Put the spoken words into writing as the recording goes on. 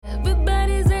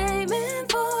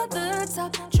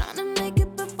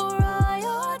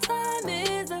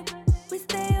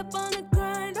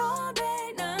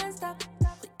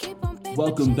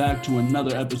Welcome back to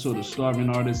another episode of Starving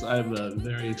Artists. I have a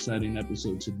very exciting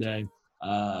episode today.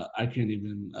 I can't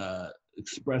even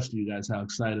express to you guys how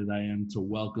excited I am to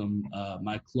welcome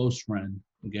my close friend,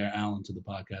 Garrett Allen, to the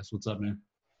podcast. What's up, man?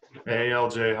 Hey,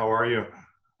 LJ, how are you?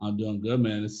 I'm doing good,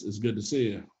 man. It's good to see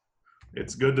you.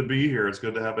 It's good to be here. It's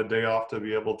good to have a day off to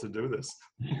be able to do this.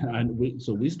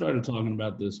 So we started talking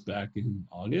about this back in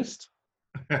August.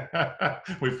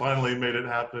 We finally made it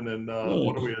happen in,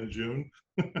 what are we, in June?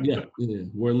 yeah,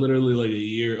 we're literally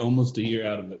like almost a year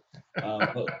out of it.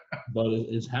 But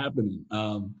it's happening.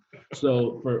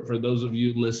 So for those of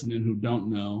you listening who don't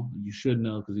know, you should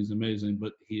know because he's amazing,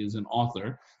 but he is an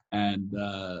author. And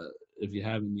if you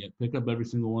haven't yet, pick up every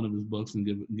single one of his books and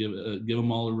give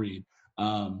them all a read.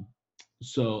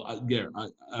 Garrett,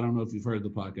 I don't know if you've heard the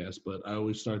podcast, but I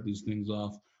always start these things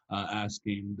off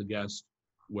asking the guests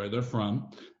where they're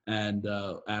from and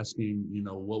asking,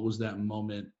 what was that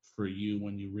moment for you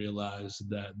when you realized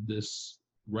that this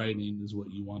writing is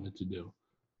what you wanted to do?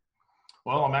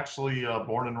 Well, I'm actually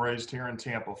born and raised here in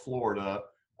Tampa, Florida,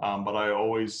 but I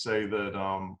always say that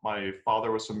my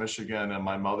father was from Michigan and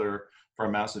my mother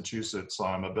from Massachusetts, so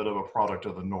I'm a bit of a product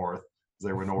of the North.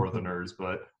 They were Northerners,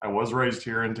 but I was raised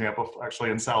here in Tampa,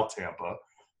 actually in South Tampa.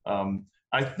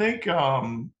 I think,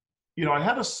 I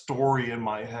had a story in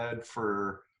my head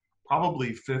for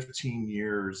probably 15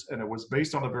 years, and it was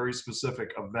based on a very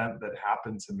specific event that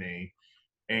happened to me.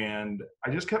 And I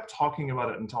just kept talking about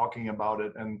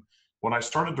it. And when I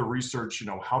started to research,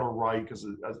 how to write, because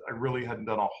I really hadn't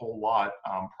done a whole lot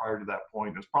prior to that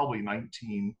point. It was probably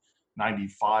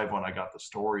 1995 when I got the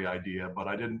story idea, but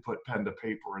I didn't put pen to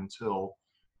paper until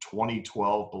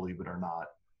 2012, believe it or not.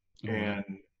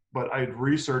 Mm-hmm. But I had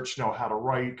researched, how to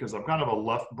write, because I'm kind of a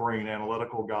left brain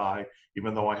analytical guy,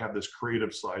 even though I have this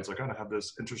creative side. So I kind of have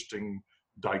this interesting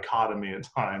dichotomy at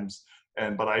times.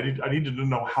 But I needed to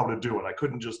know how to do it. I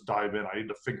couldn't just dive in. I needed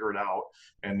to figure it out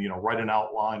and, write an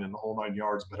outline and the whole 9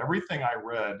 yards. But everything I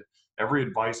read, every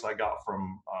advice I got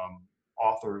from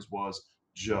authors was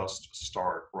just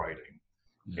start writing.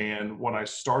 Yeah. And when I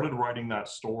started writing that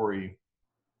story,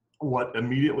 what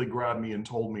immediately grabbed me and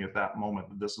told me at that moment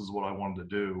that this is what I wanted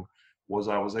to do was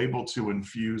I was able to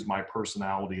infuse my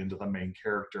personality into the main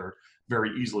character very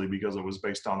easily because it was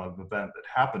based on an event that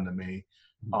happened to me.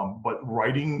 But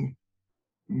writing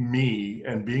me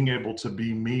and being able to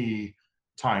be me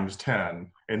times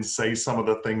 10 and say some of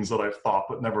the things that I've thought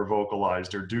but never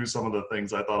vocalized, or do some of the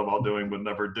things I thought about doing but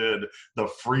never did, the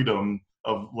freedom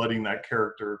of letting that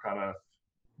character kind of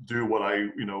do what I,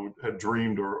 had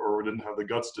dreamed or didn't have the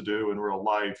guts to do in real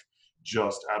life,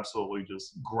 just absolutely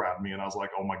just grabbed me. And I was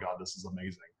like, oh my God, this is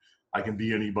amazing. I can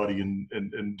be anybody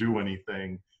and do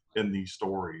anything in these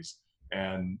stories.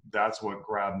 And that's what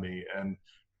grabbed me. And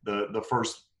the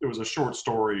first, it was a short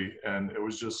story and it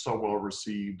was just so well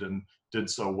received and did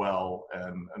so well.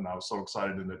 And I was so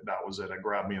excited, and that was it. It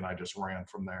grabbed me and I just ran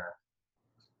from there.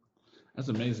 That's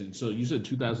amazing. So you said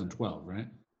 2012, right?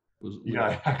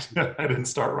 Yeah, I didn't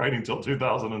start writing until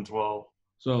 2012.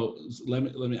 So let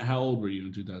me. How old were you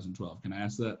in 2012? Can I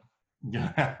ask that?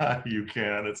 Yeah, you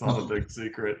can. It's not a big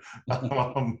secret.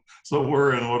 So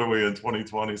we're in, what are we in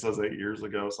 2020? So that's 8 years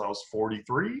ago. So I was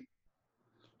 43.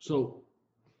 So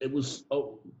it was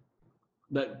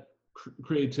that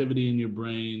creativity in your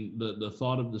brain, the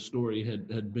thought of the story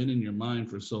had been in your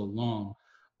mind for so long.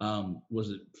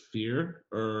 Was it fear,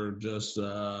 or just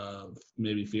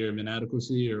maybe fear of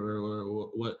inadequacy, or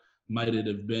what might it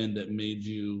have been that made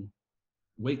you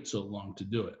wait so long to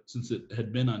do it, since it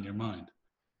had been on your mind?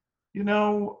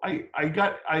 I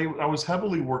was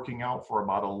heavily working out for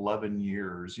about 11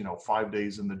 years, 5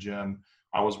 days in the gym.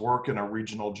 I was working a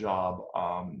regional job,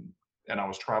 and I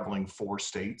was traveling 4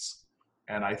 states.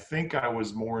 And I think I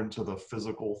was more into the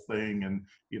physical thing and,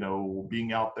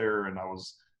 being out there, and I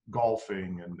was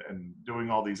golfing and doing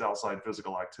all these outside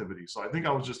physical activities. So I think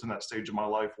I was just in that stage of my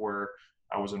life where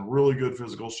I was in really good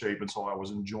physical shape. And so I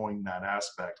was enjoying that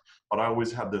aspect, but I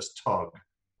always had this tug,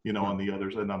 on the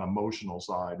other side, on emotional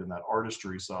side and that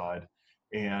artistry side.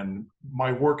 And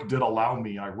my work did allow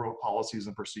me, I wrote policies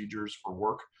and procedures for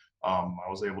work. I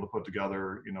was able to put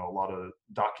together, a lot of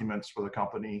documents for the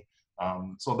company.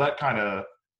 So that kind of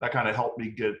helped me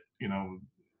get,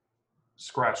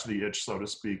 scratch the itch, so to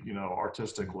speak,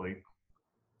 artistically.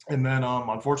 And then,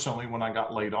 unfortunately, when I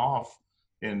got laid off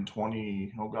in it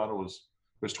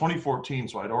was 2014.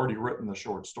 So I'd already written the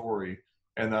short story.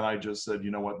 And then I just said, you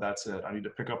know what, that's it. I need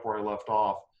to pick up where I left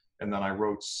off. And then I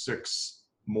wrote 6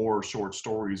 more short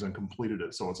stories and completed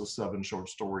it. So it's a 7 short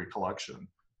story collection.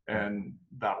 And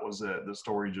that was it. The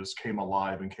story just came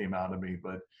alive and came out of me.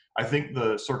 But I think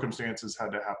the circumstances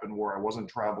had to happen where I wasn't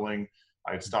traveling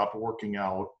I had stopped working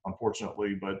out,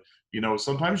 unfortunately, but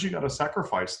sometimes you got to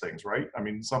sacrifice things, right? I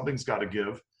mean, something's got to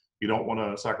give. You don't want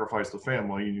to sacrifice the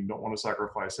family, you don't want to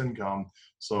sacrifice income.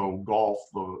 So golf,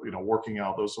 working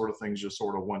out, those sort of things just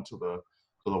sort of went to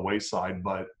the wayside,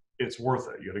 but it's worth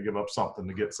it. You got to give up something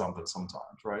to get something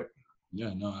sometimes, right?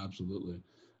 Yeah, no, absolutely.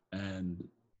 And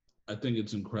I think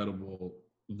it's incredible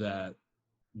that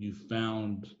you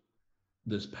found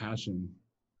this passion,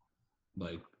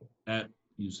 like at,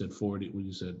 you said 40, when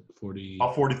you said 40.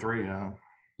 43, yeah.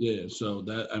 Yeah, so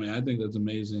that, I mean, I think that's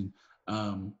amazing.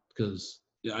 Because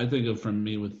yeah, I think of, for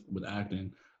me with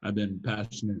acting, I've been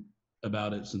passionate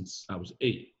about it since I was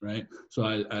 8, right? So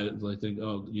I like think,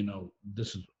 oh,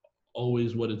 this is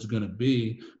always what it's gonna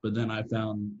be. But then I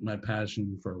found my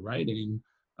passion for writing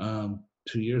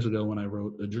 2 years ago when I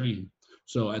wrote A Dream.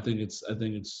 So I think it's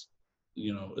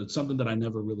it's something that I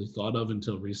never really thought of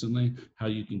until recently, how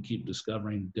you can keep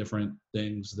discovering different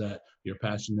things that you're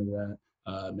passionate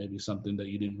at, maybe something that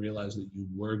you didn't realize that you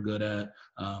were good at.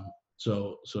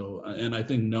 And I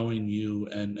think knowing you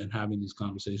and having these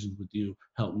conversations with you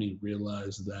helped me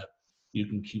realize that you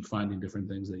can keep finding different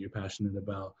things that you're passionate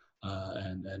about,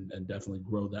 and definitely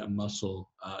grow that muscle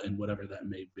in whatever that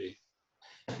may be.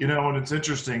 And it's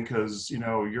interesting because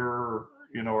you're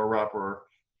a rapper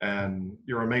and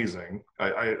you're amazing.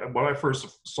 When I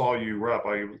first saw you rap,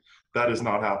 that is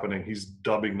not happening. He's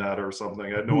dubbing that or something.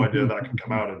 I had no idea that could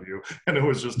come out of you, and it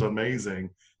was just amazing.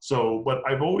 So, but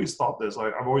I've always thought this.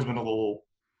 I've always been a little,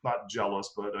 not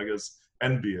jealous, but I guess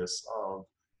envious of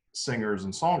singers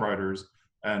and songwriters,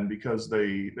 and because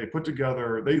they put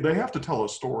together, they have to tell a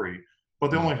story, but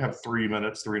they only have 3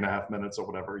 minutes, 3.5 minutes, or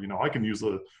whatever. I can use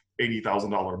the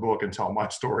 $80,000 book and tell my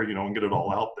story, and get it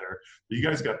all out there. But you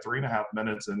guys got 3.5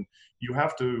 minutes, and you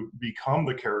have to become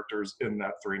the characters in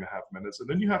that 3.5 minutes, and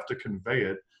then you have to convey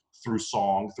it through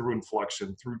song, through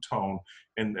inflection, through tone,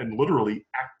 and literally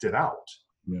act it out.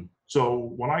 Yeah.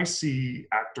 So when I see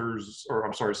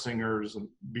singers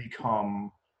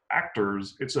become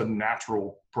actors, it's a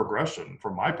natural progression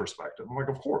from my perspective. I'm like,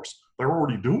 of course, they're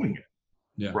already doing it.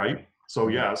 Yeah. Right. So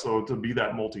so to be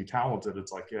that multi-talented,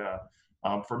 it's like, yeah.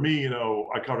 For me,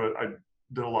 I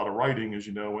did a lot of writing, as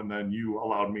you know, and then you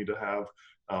allowed me to have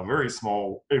a very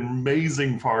small,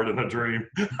 amazing part in A Dream.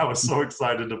 I was so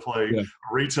excited to play a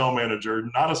retail manager,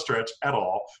 not a stretch at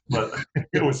all, but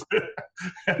it was.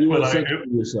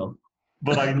 Yourself.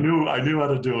 But I knew how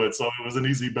to do it, so it was an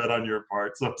easy bet on your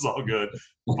part. So it's all good.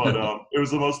 But it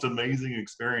was the most amazing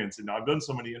experience. I've done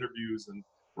so many interviews and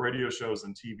radio shows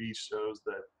and TV shows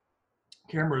that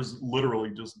cameras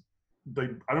literally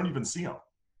I don't even see them.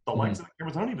 The lights of the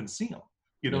cameras, I don't even see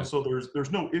them. So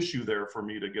there's no issue there for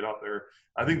me to get out there.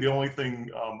 I think the only thing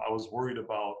I was worried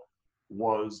about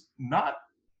was not,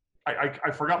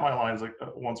 I forgot my lines like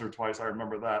once or twice, I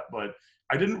remember that, but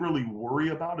I didn't really worry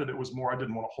about it. It was more, I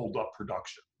didn't want to hold up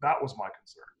production. That was my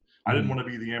concern. I didn't want to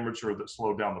be the amateur that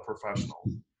slowed down the professional,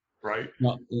 right?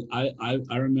 No,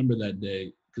 I remember that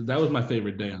day, because that was my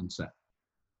favorite day on set.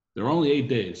 There were only 8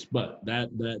 days, but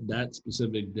that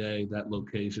specific day, that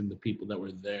location, the people that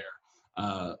were there,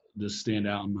 just stand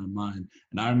out in my mind.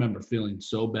 And I remember feeling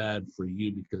so bad for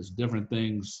you because different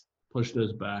things pushed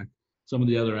us back. Some of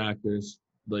the other actors,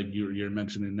 like you're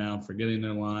mentioning now, forgetting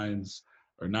their lines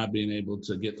or not being able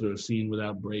to get through a scene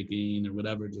without breaking or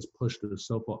whatever, just pushed us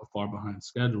so far behind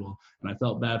schedule. And I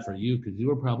felt bad for you because you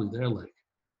were probably there like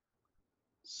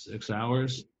 6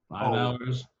 hours, 5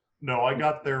 hours. No, I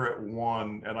got there at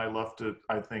 1 and I left it,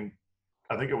 I think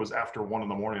it was after 1 in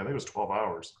the morning. I think it was 12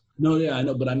 hours. No, yeah, I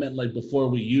know, but I meant like before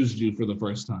we used you for the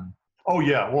first time. Oh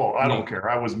yeah, well, I don't care.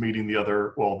 I was meeting the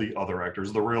other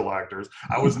actors, the real actors.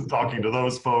 I wasn't talking to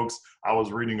those folks. I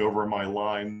was reading over my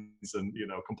lines and,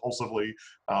 compulsively.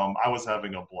 I was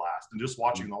having a blast and just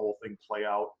watching the whole thing play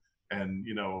out. And,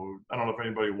 I don't know if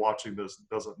anybody watching this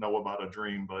doesn't know about A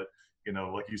Dream, but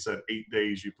like you said, 8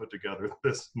 days you put together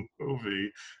this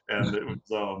movie, and it was,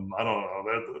 I don't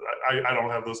know, I don't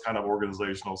have those kind of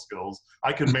organizational skills.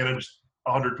 I can manage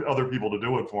 100 other people to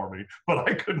do it for me, but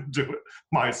I couldn't do it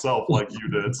myself like you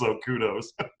did. So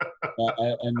kudos.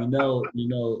 And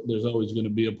there's always going to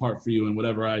be a part for you in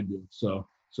whatever I do. So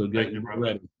get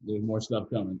ready. There's more stuff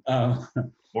coming.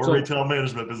 More retail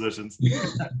management positions.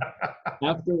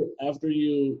 after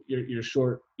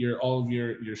all of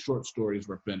your short stories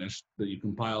were finished that you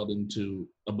compiled into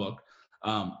a book,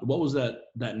 what was that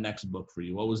next book for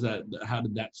you? What was that? How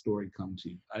did that story come to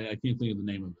you? I can't think of the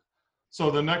name of it. So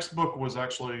the next book was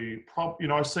actually,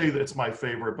 I say that it's my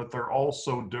favorite, but they're all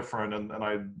so different, and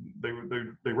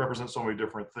they represent so many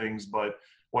different things. But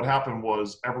what happened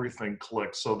was everything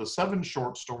clicked. So the 7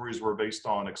 short stories were based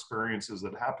on experiences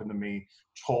that happened to me,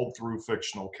 told through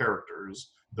fictional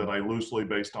characters that I loosely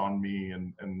based on me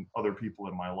and other people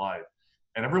in my life.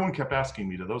 And everyone kept asking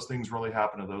me, do those things really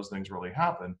happen? Do those things really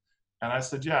happen? And I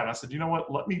said, yeah. And I said, you know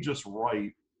what? Let me just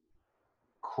write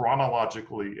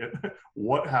chronologically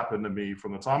what happened to me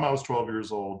from the time I was 12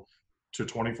 years old to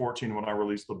 2014 when I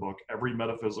released the book, every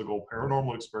metaphysical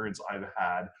paranormal experience I've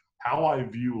had, how I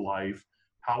view life,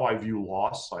 how I view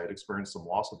loss. I had experienced some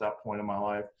loss at that point in my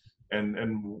life,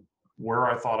 and where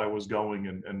I thought I was going,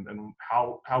 and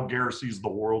how Gare sees the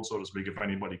world, so to speak, if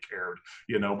anybody cared,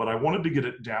 you know. But I wanted to get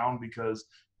it down because,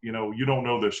 you know, you don't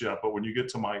know this yet, but when you get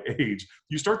to my age,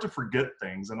 you start to forget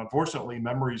things, and unfortunately,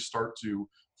 memories start to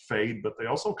fade, but they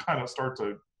also kind of start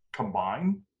to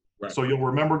combine. Right. So you'll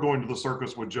remember going to the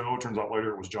circus with Joe. It turns out later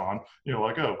it was John. You know,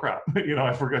 like, oh crap, you know,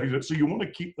 I forgot. So you want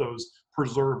to keep those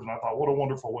preserved. And I thought, what a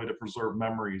wonderful way to preserve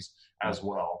memories as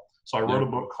well. So I wrote a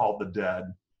book called The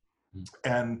Dead.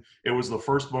 And it was the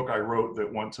first book I wrote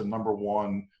that went to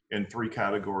 #1 in 3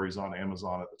 categories on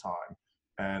Amazon at the time.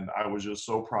 And I was just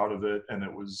so proud of it. And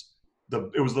it was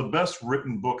the best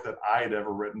written book that I had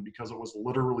ever written, because it was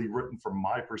literally written from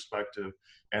my perspective,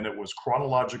 and it was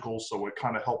chronological. So it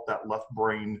kind of helped that left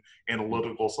brain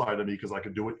analytical side of me, because I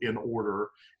could do it in order,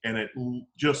 and it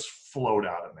just flowed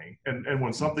out of me. And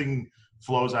when something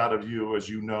flows out of you, as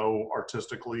you know,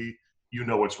 artistically, you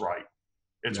know it's right.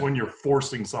 It's when you're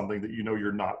forcing something that you know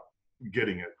you're not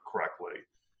getting it correctly,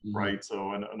 right?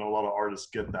 So, and a lot of artists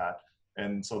get that.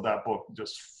 And so that book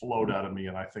just flowed out of me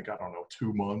in, I think, I don't know,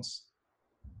 2 months.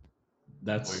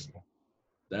 That's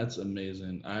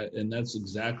amazing. And that's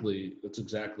exactly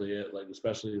it. Like,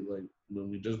 especially like when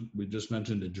we just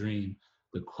mentioned a dream,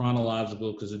 the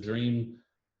chronological, because a dream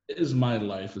is my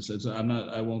life.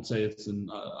 I won't say it's an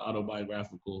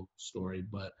autobiographical story,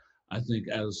 but I think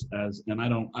I've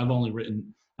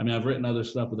written other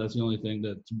stuff, but that's the only thing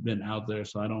that's been out there.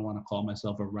 So I don't want to call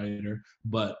myself a writer,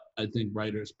 but I think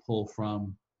writers pull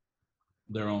from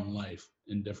their own life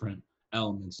in different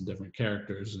elements and different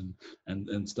characters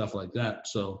and stuff like that.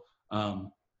 So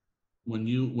when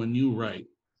you write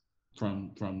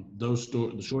from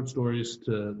the short stories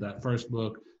to that first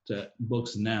book to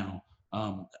books now,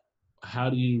 how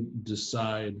do you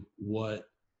decide what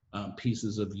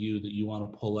pieces of you that you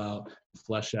want to pull out,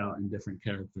 flesh out in different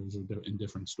characters or in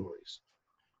different stories?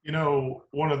 You know,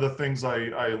 one of the things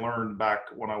I learned back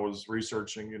when I was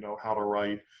researching, you know, how to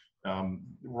write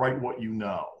what you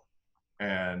know.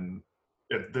 And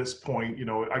at this point, you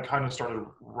know, I kind of started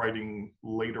writing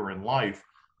later in life,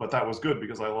 but that was good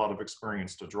because I had a lot of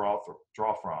experience to draw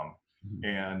from,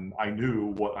 and I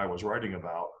knew what I was writing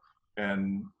about.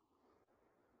 And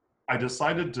I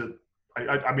decided to,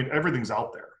 I mean, everything's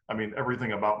out there. I mean,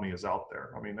 everything about me is out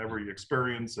there. I mean, every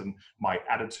experience and my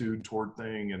attitude toward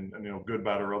thing, and you know, good,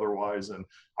 bad, or otherwise. And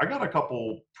I got a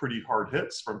couple pretty hard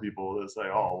hits from people that say,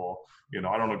 oh, well, you know,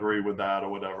 I don't agree with that or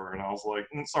whatever. And I was like,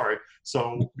 sorry.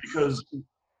 So because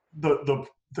to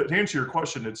answer your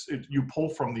question, you pull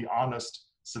from the honest,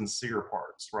 sincere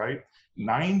parts, right?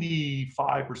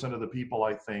 95% of the people,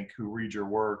 I think, who read your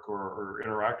work or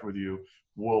interact with you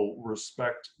will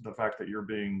respect the fact that you're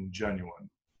being genuine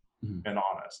and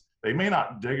honest. They may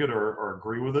not dig it or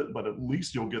agree with it, but at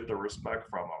least you'll get the respect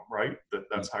from them, right?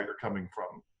 That's how you're coming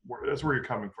from. That's where you're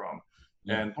coming from.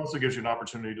 And plus it gives you an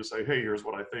opportunity to say, hey, here's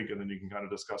what I think. And then you can kind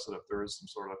of discuss it if there is some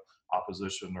sort of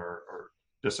opposition or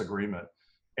disagreement.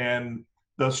 And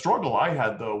the struggle I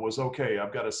had, though, was, okay,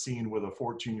 I've got a scene with a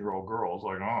 14-year-old girl. It's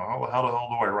like, oh, how the hell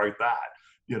do I write that?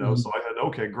 You know, so I had,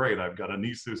 okay, great. I've got a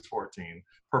niece who's 14.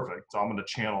 Perfect. So I'm going to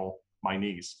channel my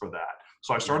niece for that.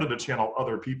 So I started to channel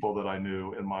other people that I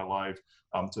knew in my life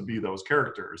to be those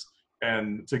characters,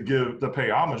 and to pay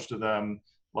homage to them.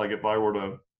 Like if I were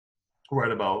to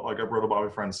write about, like I wrote about my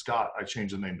friend Scott, I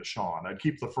changed the name to Sean. I'd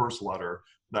keep the first letter.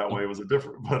 That way it was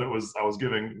I was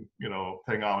giving, you know,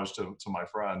 paying homage to my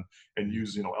friend, and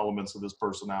use, you know, elements of his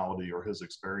personality or his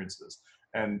experiences.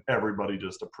 And everybody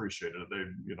just appreciated it. They,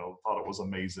 you know, thought it was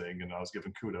amazing, and I was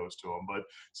giving kudos to them. But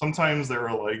sometimes they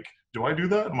were like, do I do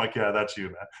that? I'm like, yeah, that's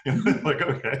you, man. Like,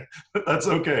 okay, that's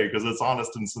okay, because it's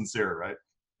honest and sincere, right?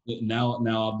 Now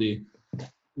I'll be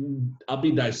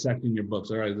dissecting your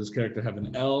books. All right, does this character have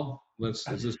an L? Is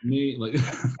this me? Like,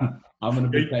 I'm gonna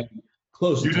be paying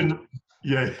close attention.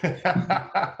 Yeah.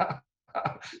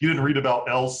 You didn't read about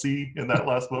LC in that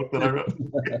last book that I wrote?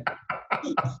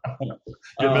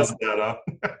 You missed that,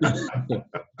 huh?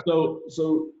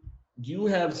 So you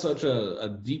have such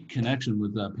a deep connection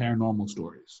with paranormal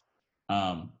stories.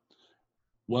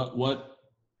 What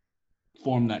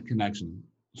formed that connection?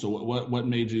 So what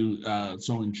made you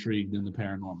so intrigued in the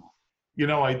paranormal?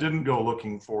 I didn't go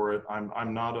looking for it.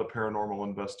 I'm not a paranormal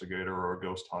investigator or a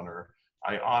ghost hunter.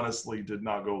 I honestly did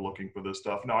not go looking for this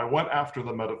stuff. Now I went after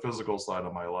the metaphysical side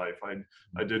of my life.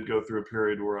 I did go through a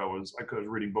period where I was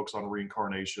reading books on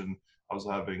reincarnation. I was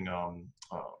having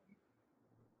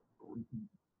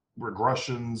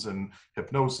regressions and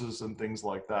hypnosis and things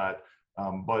like that.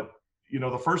 But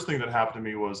the first thing that happened to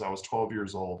me was I was 12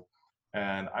 years old,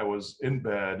 and I was in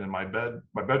bed, and my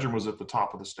bedroom was at the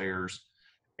top of the stairs,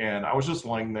 and I was just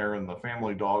laying there, and the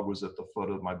family dog was at the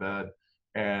foot of my bed,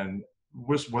 and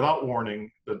without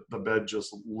warning, the bed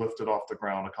just lifted off the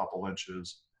ground a couple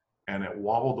inches, and it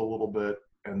wobbled a little bit,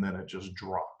 and then it just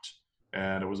dropped,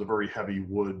 and it was a very heavy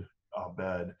wood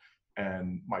bed,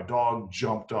 and my dog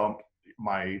jumped up,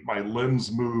 my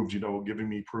limbs moved, giving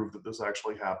me proof that this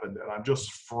actually happened, and I'm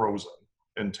just frozen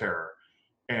in terror.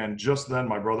 And just then,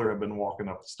 my brother had been walking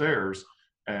up the stairs,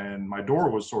 and my door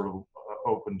was sort of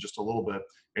open just a little bit,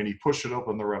 and he pushed it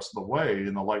open the rest of the way,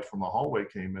 and the light from the hallway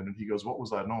came in, and he goes, "What was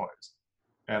that noise?"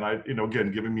 And I,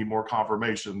 again, giving me more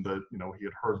confirmation that he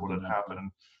had heard what had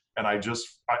happened, and I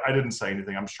didn't say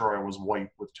anything. I'm sure I was white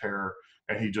with terror,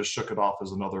 and he just shook it off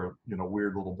as another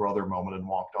weird little brother moment and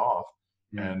walked off.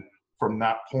 And from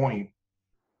that point,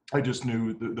 I just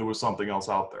knew that there was something else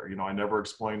out there. I never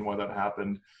explained why that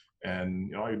happened.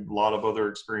 And, I had a lot of other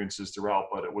experiences throughout,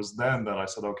 but it was then that I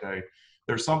said, okay,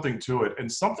 there's something to it.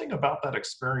 And something about that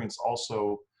experience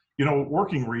also,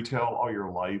 working retail all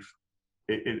your life,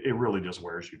 it really just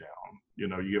wears you down.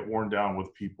 You get worn down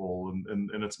with people,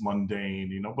 and it's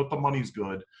mundane, but the money's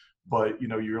good. But,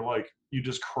 you're like, you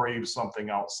just crave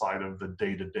something outside of the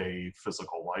day-to-day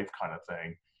physical life kind of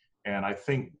thing. And I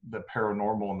think the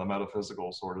paranormal and the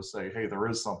metaphysical sort of say, hey, there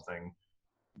is something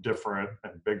different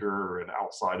and bigger and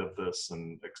outside of this,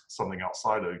 and something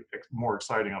outside of more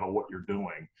exciting out of what you're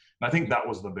doing. And I think that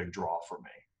was the big draw for me.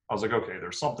 I was like, okay,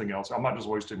 there's something else. I'm not just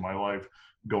wasting my life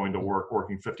going to work,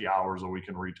 working 50 hours a week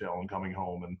in retail and coming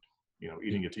home and,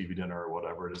 eating a TV dinner or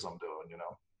whatever it is I'm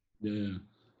doing,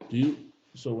 Yeah.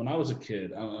 So when I was a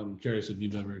kid, I'm curious if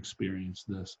you've ever experienced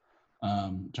this.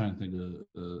 Trying to think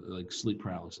of like sleep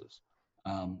paralysis.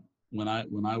 When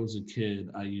I was a kid,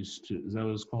 I used to, is that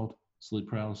what it's called? Sleep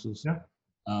paralysis? Yeah.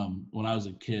 When I was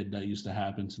a kid, that used to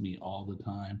happen to me all the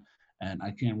time. And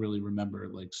I can't really remember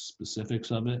like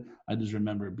specifics of it. I just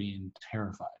remember being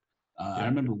terrified. I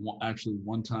remember actually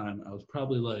one time I was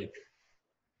probably like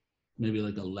maybe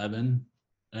like 11.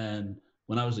 And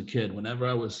when I was a kid, whenever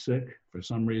I was sick, for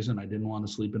some reason, I didn't want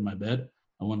to sleep in my bed.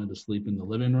 I wanted to sleep in the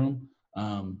living room.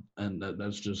 And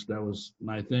that was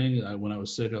my thing. When I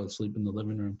was sick, I would sleep in the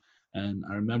living room. And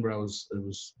I remember I was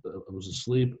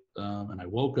asleep, and I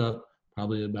woke up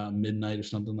probably about midnight or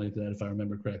something like that, if I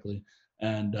remember correctly.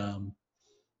 And I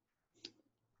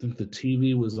think the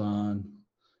TV was on,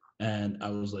 and I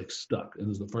was like stuck. And it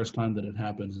was the first time that it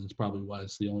happened, and it's probably why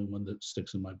it's the only one that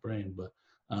sticks in my brain. But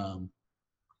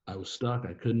I was stuck.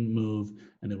 I couldn't move,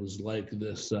 and it was like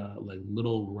this like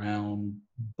little round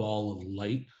ball of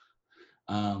light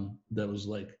that was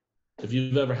like, if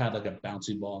you've ever had like a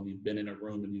bouncy ball and you've been in a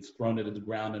room and you've thrown it at the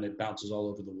ground and it bounces all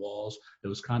over the walls, it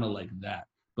was kind of like that,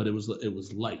 but it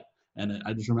was light. And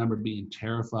I just remember being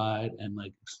terrified and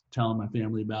like telling my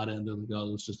family about it, and they're like,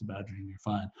 "Oh, it's just a bad dream. You're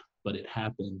fine." But it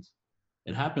happened.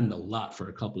 It happened a lot for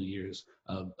a couple of years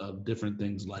of different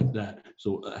things like that.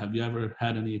 So, have you ever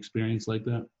had any experience like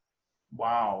that?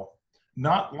 Wow.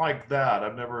 Not like that.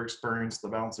 I've never experienced the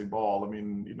bouncing ball. I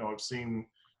mean, I've seen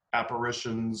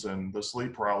apparitions, and the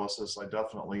sleep paralysis I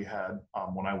definitely had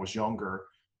when I was younger.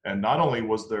 And not only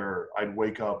was there, I'd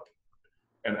wake up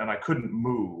and I couldn't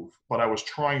move, but I was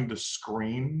trying to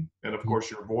scream. And of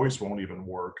course, your voice won't even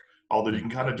work, although you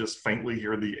can kind of just faintly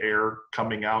hear the air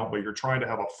coming out, but you're trying to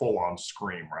have a full on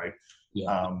scream, right?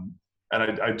 Yeah.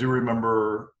 And I do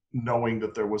remember knowing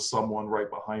that there was someone right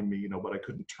behind me, but I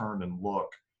couldn't turn and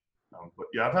look. But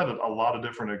yeah, I've had a lot of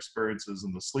different experiences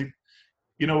in the sleep.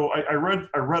 I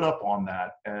read up on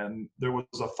that, and there was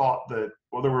a thought that,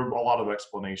 well, there were a lot of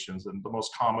explanations, and the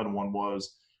most common one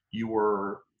was you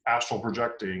were astral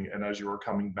projecting, and as you were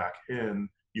coming back in,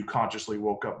 you consciously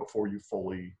woke up before you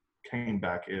fully came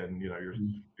back in.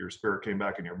 Your spirit came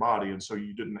back in your body, and so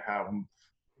you didn't have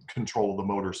control of the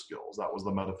motor skills. That was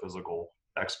the metaphysical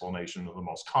explanation of the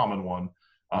most common one.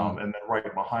 And then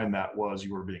right behind that was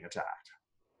you were being attacked.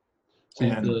 See,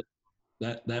 and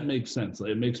that makes sense.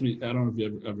 It makes me, I don't know if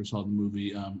you ever saw the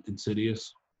movie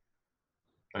Insidious.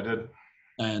 I did.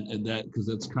 And that, because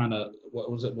that's kind of, what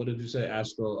was it? What did you say?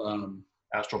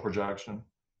 Astral projection.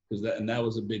 Because that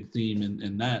was a big theme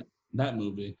in that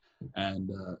movie. And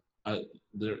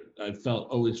there,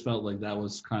 always felt like that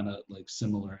was kind of like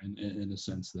similar in a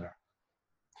sense there.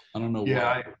 I don't know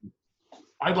Yeah, why.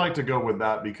 I'd like to go with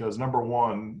that because number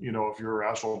one, if you're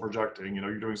astral projecting,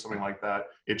 you're doing something like that,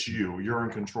 it's you. You're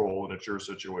in control and it's your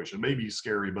situation. Maybe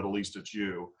scary, but at least it's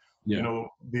you. Yeah.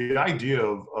 The idea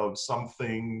of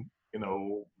something,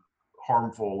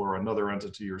 harmful or another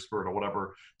entity or spirit or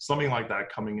whatever, something like that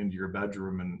coming into your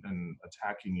bedroom and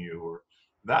attacking you, or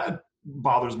that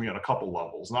bothers me on a couple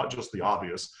levels, not just the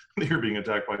obvious that you're being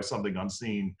attacked by something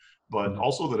unseen, but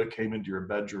also that it came into your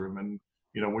bedroom. And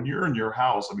when you're in your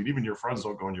house, I mean, even your friends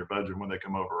don't go in your bedroom when they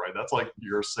come over, right? That's like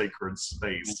your sacred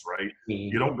space, right?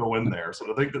 You don't go in there. So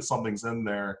to think that something's in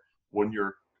there when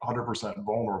you're 100%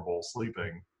 vulnerable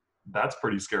sleeping, that's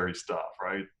pretty scary stuff,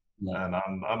 right? Yeah. And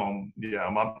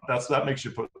that makes you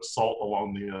put salt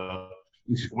along the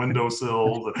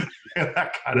windowsills and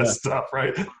that kind of stuff,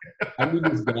 right? I knew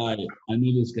this guy.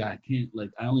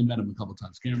 I only met him a couple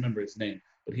times. Can't remember his name,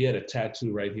 but he had a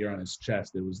tattoo right here on his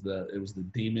chest. It was the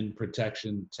demon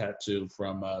protection tattoo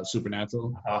from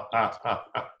Supernatural. And I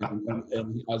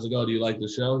was like, "Oh, do you like the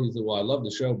show?" He said, "Well, I love the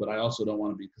show, but I also don't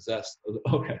want to be possessed." I was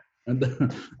like, okay.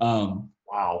 And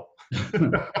wow.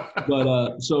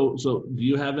 But so do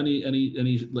you have any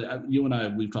like, you and I,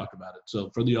 we've talked about it.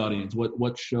 So for the audience,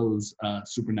 what shows,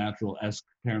 supernatural-esque,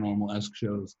 paranormal-esque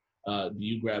shows do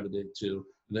you gravitate to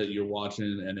that you're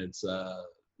watching and it's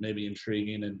maybe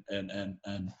intriguing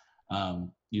and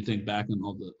you think back on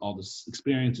all the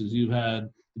experiences you've had,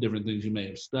 the different things you may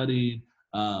have studied,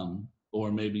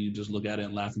 or maybe you just look at it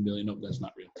and laugh and be like, nope, that's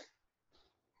not real.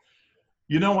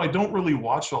 I don't really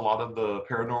watch a lot of the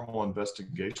paranormal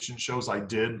investigation shows. I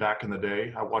did back in the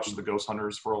day. I watched the Ghost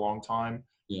Hunters for a long time.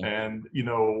 Yeah. And,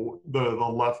 the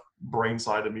left brain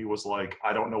side of me was like,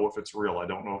 I don't know if it's real. I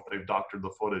don't know if they've doctored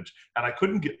the footage. And I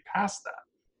couldn't get past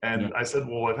that. And I said,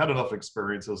 well, I've had enough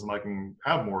experiences and I can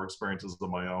have more experiences of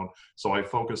my own. So I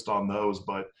focused on those.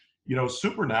 But,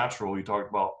 Supernatural, you talked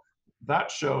about,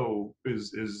 that show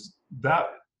is that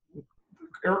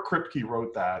Eric Kripke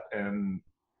wrote that,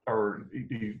 or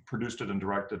he produced it and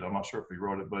directed. I'm not sure if he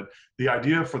wrote it, but the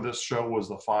idea for this show was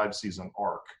the 5-season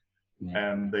arc.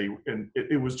 And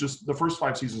it was just, the first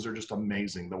 5 seasons are just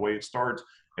amazing. The way it starts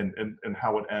and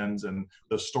how it ends, and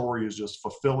the story is just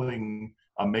fulfilling,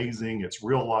 amazing. It's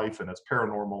real life and it's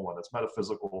paranormal and it's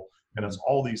metaphysical and it's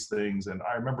all these things. And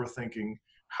I remember thinking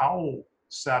how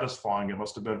satisfying it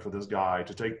must have been for this guy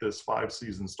to take this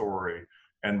 5-season story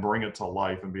and bring it to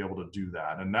life and be able to do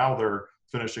that. And now they're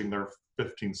finishing their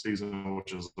 15th season,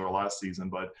 which is their last season.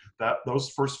 But those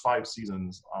first 5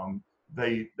 seasons,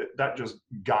 that just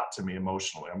got to me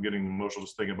emotionally. I'm getting emotional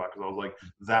just thinking about it, because I was like,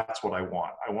 that's what I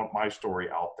want. I want my story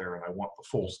out there, and I want the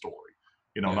full story.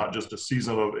 Not just a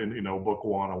season of, book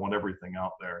 1. I want everything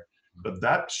out there. But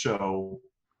that show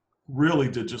really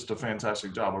did just a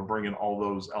fantastic job of bringing all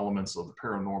those elements of the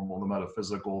paranormal, the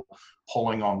metaphysical,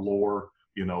 pulling on lore.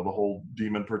 The whole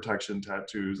demon protection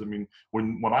tattoos. I mean,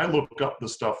 when I look up the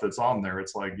stuff that's on there,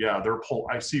 it's like, yeah,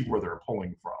 I see where they're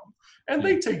pulling from, and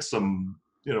they take some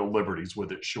liberties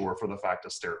with it, sure, for the fact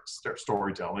of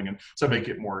storytelling and to make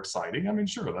it more exciting. I mean,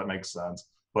 sure, that makes sense,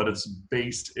 but it's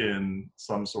based in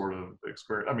some sort of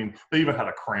experience. I mean, they even had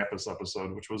a Krampus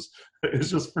episode, which it's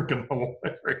just freaking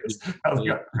hilarious.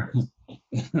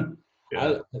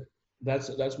 Yeah. That's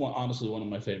honestly one of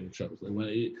my favorite shows.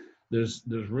 Like there's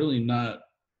really not.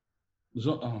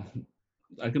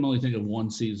 I can only think of one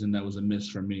season that was a miss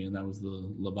for me, and that was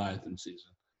the Leviathan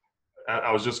season.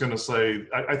 I was just going to say,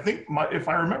 I think if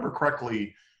I remember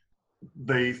correctly,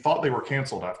 they thought they were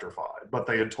canceled after 5, but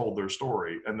they had told their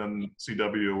story, and then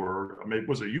CW, or maybe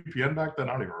was it UPN back then?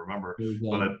 I don't even remember. It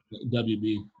was,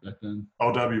 WB back then.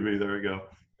 Oh, WB, there you go.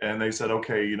 And they said,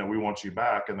 okay, we want you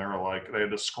back. And they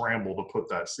had to scramble to put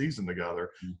that season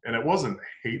together. And it wasn't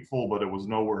hateful, but it was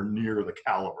nowhere near the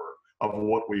caliber of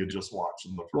what we had just watched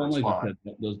in the first 5.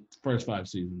 Those first 5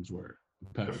 seasons were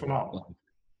phenomenal.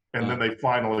 And then they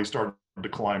finally started to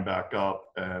climb back up,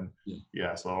 and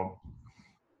so.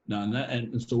 No,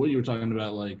 and so what you were talking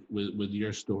about, like with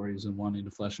your stories and wanting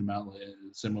to flesh them out, like,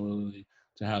 similarly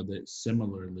to how they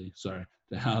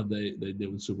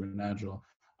did with Supernatural.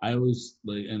 I always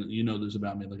and this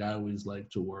about me, like I always like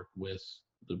to work with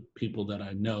the people that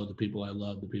I know, the people I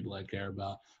love, the people I care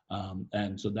about,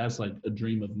 and so that's like a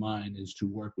dream of mine, is to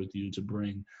work with you to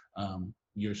bring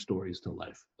your stories to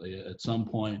life. Like at some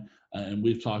point, and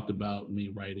we've talked about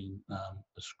me writing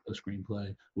a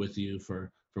screenplay with you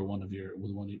for one of your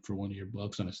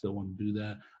books, and I still want to do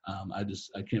that.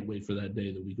 I can't wait for that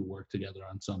day that we could work together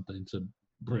on something to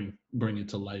bring it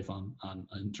to life on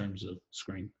in terms of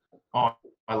screen. Oh,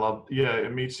 I love,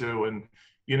 me too. And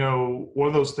you know, one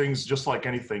of those things, just like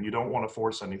anything, you don't want to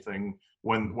force anything.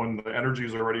 When the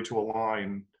energies are ready to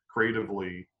align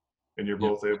creatively and you're Yep.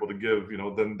 both able to give, you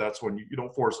know, then that's when you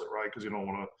don't force it, right? Because you don't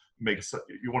want to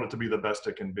you want it to be the best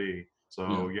it can be. Yeah.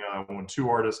 So yeah, when two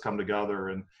artists come together,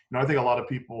 and you know, I think a lot of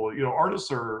people, you know, artists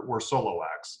were solo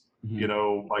acts, you Hmm.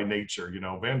 know, by nature. You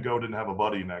know, Van Gogh didn't have a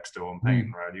buddy next to him painting,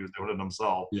 Hmm. right? He was doing it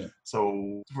himself. Yeah.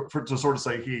 So to sort of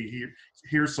say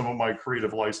here's some of my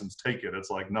creative license, take it.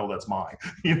 It's like, no, that's mine.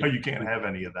 You know, you can't have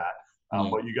any of that. Yeah.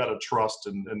 But you got to trust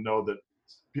and know that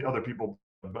other people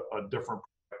have a different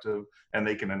perspective, and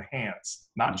they can enhance,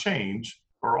 not change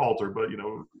or alter, but you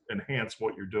know, enhance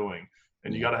what you're doing.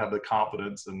 And you Yeah. got to have the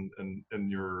confidence in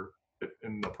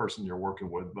the person you're working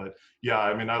with. But yeah,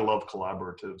 I mean, I love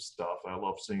collaborative stuff. I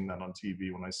love seeing that on TV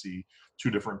when I see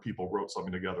two different people wrote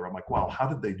something together. I'm like, wow, how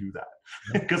did they do that?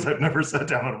 Because I've never sat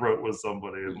down and wrote with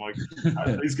somebody. I'm like,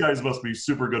 these guys must be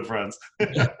super good friends.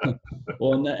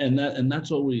 Well, and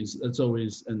that's always you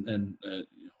know,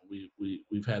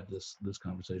 we've had this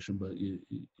conversation, but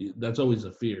that's always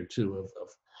a fear too of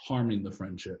harming the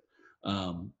friendship,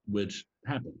 which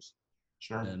happens,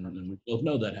 Sure. and we both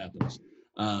know that happens.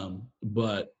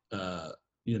 But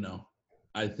you know,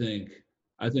 I think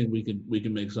we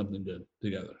can make something good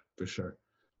together for sure,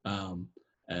 um,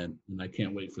 and I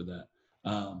can't wait for that.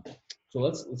 Um, so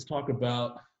let's talk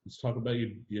about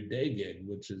your day gig,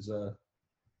 which is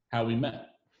how we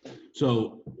met.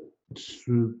 So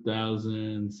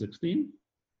 2016,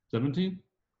 17,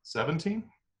 17?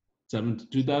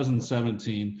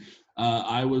 2017,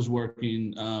 I was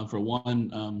working for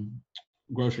one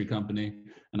grocery company,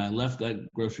 and I left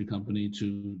that grocery company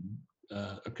to,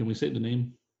 can we say the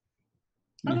name?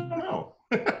 I don't know.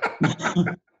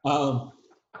 um,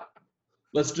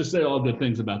 let's just say all good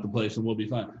things about the place and we'll be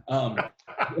fine.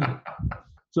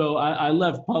 So I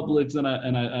left Publix and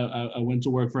I went to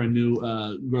work for a new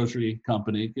grocery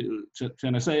company.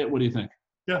 Can I say it? What do you think?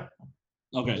 Yeah.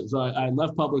 Okay, so I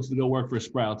left Publix to go work for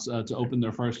Sprouts to open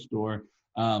their first store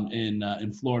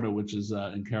in Florida, which is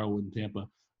in Carrollwood, Tampa,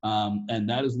 and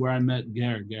that is where I met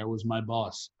Gare. Gare was my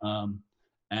boss,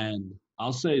 and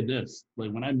I'll say this: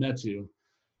 like when I met you,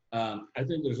 I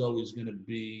think there's always going to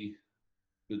be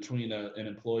between an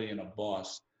employee and a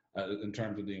boss, in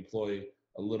terms of the employee,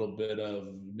 a little bit of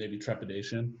maybe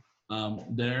trepidation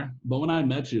there. But when I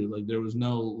met you, like there was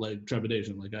no like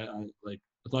trepidation. Like I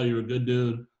thought you were a good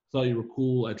dude. Thought you were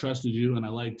cool. I trusted you and I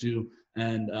liked you,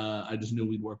 and I just knew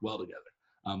we'd work well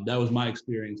together. That was my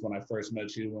experience when I first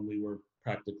met you, when we were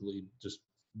practically just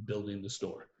building the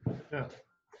store. Yeah.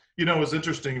 You know, it was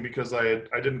interesting because I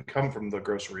didn't come from the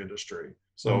grocery industry. Mm-hmm.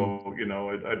 So, you know,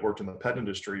 I'd worked in the pet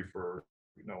industry for,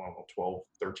 you know, I don't know, 12,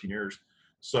 13 years.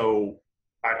 So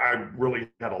I really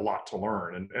had a lot to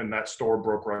learn. And that store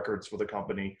broke records for the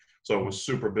company. So it was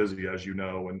super busy, as you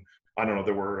know. And I don't know,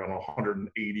 there were, I don't know,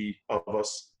 180 of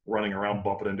us running around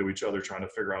bumping into each other trying to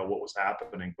figure out what was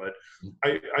happening. But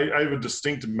I have a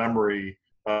distinct memory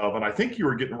of, and I think you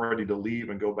were getting ready to leave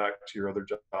and go back to your other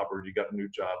job, or you got a new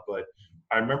job. But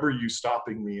I remember you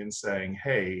stopping me and saying,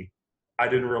 "Hey, I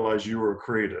didn't realize you were a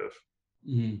creative."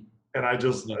 Mm-hmm. And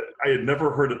Yeah. I had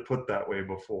never heard it put that way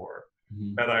before.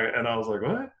 Mm-hmm. And I was like,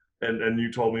 "What?" And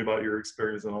you told me about your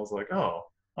experience, and I was like, "Oh,"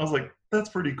 I was like, "That's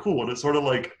pretty cool." And it's sort of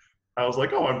like, I was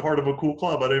like, "Oh, I'm part of a cool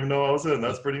club I didn't even know I was in.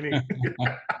 That's pretty neat."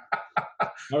 I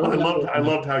But remember. I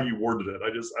loved how you worded it. I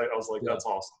was like, Yeah. "That's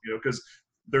awesome," you know, because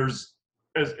there's,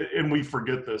 and we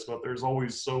forget this, but there's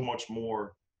always so much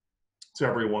more to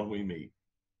everyone we meet.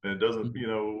 And it doesn't, Mm-hmm. you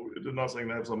know, I'm not saying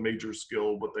they have some major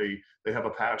skill, but they have a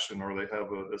passion, or they have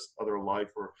this other life,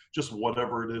 or just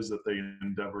whatever it is that they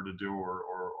endeavor to do, or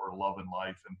love in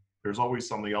life. And there's always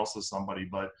something else to somebody.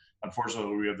 But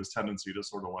unfortunately, we have this tendency to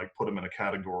sort of like put them in a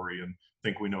category and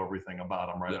think we know everything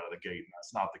about them right Yeah. out of the gate. And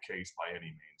that's not the case by any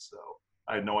means. So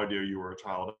I had no idea you were a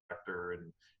child actor,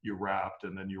 and you rapped,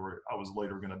 and then I was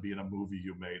later going to be in a movie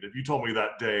you made. If you told me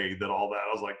that day that all that,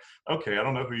 I was like, okay, I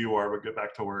don't know who you are, but get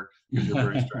back to work, because you're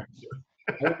very strange.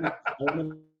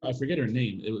 I forget her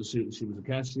name. It was she was a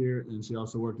cashier and she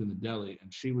also worked in the deli.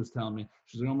 And she was telling me,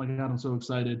 she's like, "Oh my god, I'm so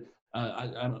excited!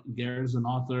 Gary's an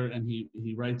author and he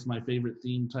writes my favorite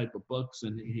theme type of books.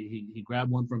 And he grabbed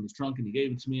one from his trunk and he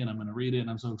gave it to me, and I'm going to read it. And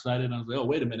I'm so excited." And I was like, "Oh,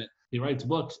 wait a minute, he writes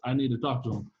books. I need to talk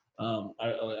to him."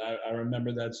 I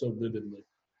remember that so vividly.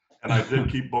 And I did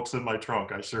keep books in my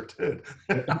trunk. I sure did.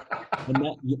 And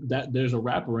that there's a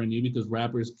rapper in you, because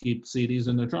rappers keep CDs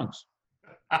in their trunks.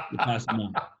 You pass them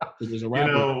on. So there's a You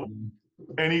rapper. know,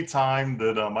 anytime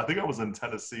that I think I was in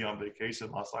Tennessee on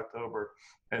vacation last October,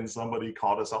 and somebody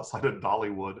caught us outside of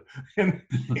Dollywood, and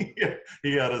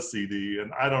he had a CD,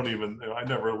 and I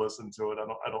never listened to it.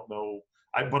 I don't know.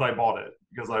 but I bought it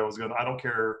because I don't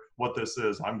care what this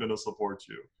is. I'm going to support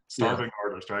you. Yeah. Starving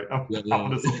artist, right? I'm Yeah.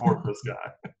 going to support this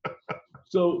guy.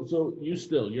 So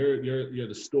you're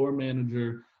the store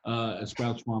manager at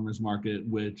Sprouts Farmers Market,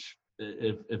 which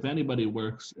if anybody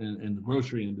works in the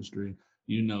grocery industry,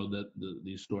 you know that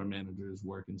these store managers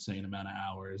work insane amount of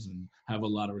hours and have a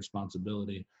lot of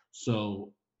responsibility.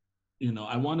 So,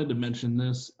 I wanted to mention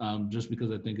this just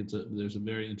because I think there's a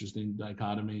very interesting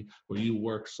dichotomy where you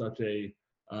work such a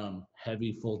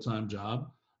heavy full-time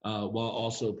job while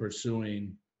also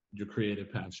pursuing your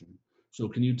creative passion. So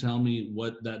can you tell me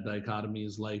what that dichotomy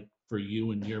is like for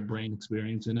you and your brain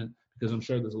experience in it? Because I'm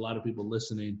sure there's a lot of people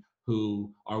listening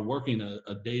who are working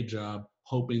a day job,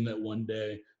 hoping that one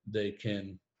day they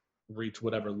can reach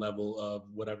whatever level of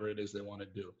whatever it is they want to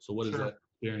do. So what has Sure. that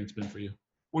experience been for you?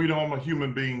 Well, I'm a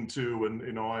human being too,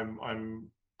 and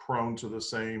I'm prone to the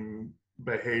same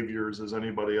behaviors as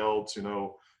anybody else.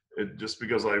 It just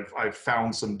because I've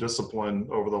found some discipline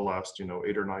over the last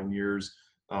 8 or 9 years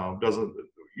doesn't.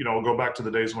 I'll go back to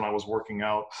the days when I was working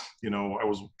out. I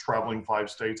was traveling 5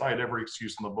 states. I had every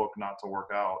excuse in the book not to work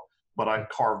out, but I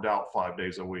carved out 5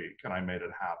 days a week and I made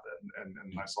it happen.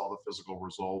 And I saw the physical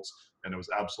results, and it was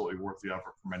absolutely worth the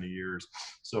effort for many years.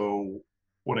 So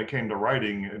when it came to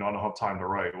writing, I don't have time to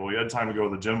write. Well, you had time to go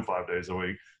to the gym 5 days a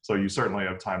week. So you certainly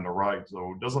have time to write.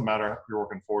 So it doesn't matter if you're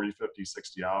working 40, 50,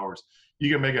 60 hours.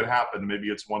 You can make it happen. Maybe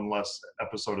it's one less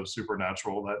episode of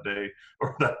Supernatural that day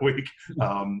or that week.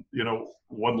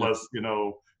 One less,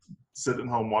 sitting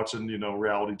home watching,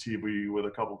 reality TV with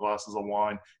a couple glasses of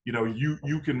wine.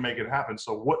 You can make it happen.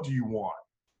 So what do you want?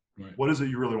 Right. What is it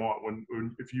you really want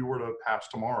if you were to pass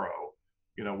tomorrow?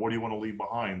 What do you want to leave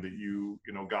behind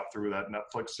that got through that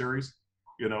Netflix series?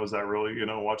 Is that really,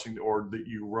 watching, or that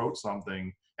you wrote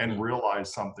something and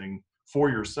realized something for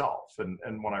yourself?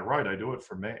 And when I write, I do it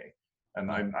for me.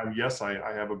 And I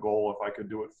have a goal. If I could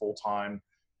do it full time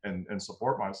and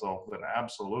support myself, then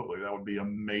absolutely, that would be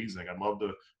amazing. I'd love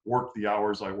to work the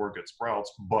hours I work at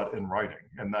Sprouts, but in writing.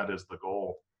 And that is the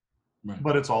goal. Right.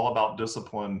 But it's all about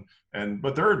discipline.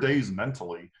 But there are days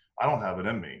mentally I don't have it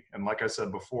in me. And like I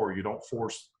said before, you don't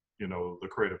force, the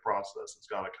creative process. It's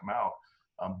got to come out.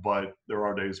 But there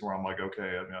are days where I'm like,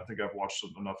 okay, I think I've watched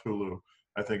enough Hulu.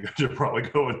 I think I should probably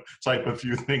go and type a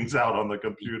few things out on the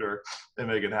computer and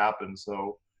make it happen.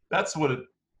 So that's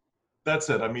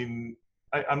it.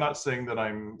 I'm not saying that I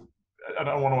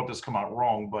don't want to let this come out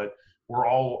wrong, but we're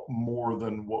all more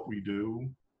than what we do.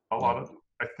 I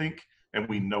think, and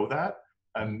we know that.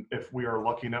 And if we are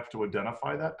lucky enough to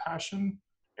identify that passion,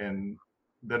 and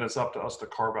then it's up to us to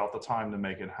carve out the time to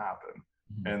make it happen.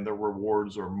 Mm-hmm. And the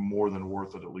rewards are more than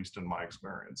worth it, at least in my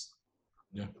experience.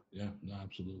 Yeah, no,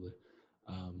 absolutely.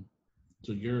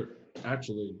 So you're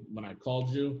actually, when I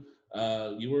called you,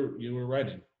 you were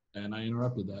writing, and I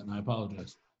interrupted that, and I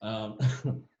apologize. So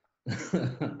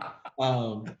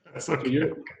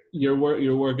you're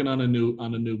working on a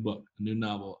new book, a new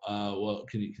novel. Well,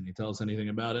 can you tell us anything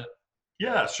about it?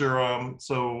 Yeah, sure.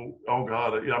 Oh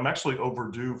God, I'm actually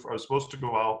overdue. I was supposed to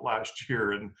go out last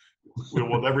year, and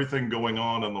with everything going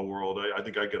on in the world, I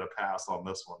think I get a pass on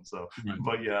this one. So, right.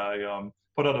 But yeah, I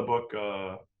put out a book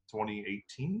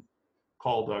 2018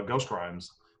 called Ghost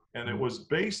Crimes, and it was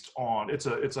based on it's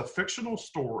a fictional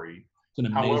story. It's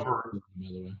an amazing story, by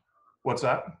the way. What's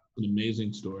that? An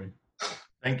amazing story.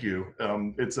 Thank you.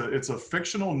 It's a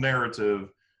fictional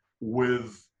narrative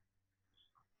with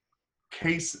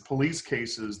police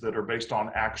cases that are based on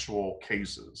actual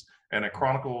cases, and it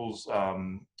chronicles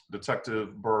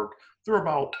Detective Burke through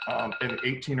about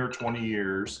 18 or 20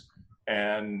 years,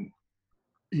 and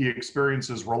he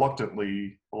experiences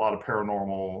reluctantly a lot of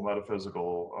paranormal,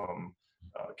 metaphysical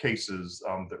cases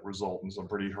that result in some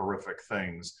pretty horrific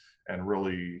things and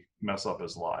really mess up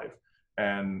his life.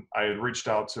 And I had reached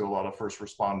out to a lot of first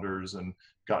responders and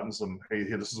gotten some, hey,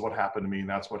 this is what happened to me, and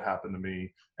that's what happened to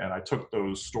me. And I took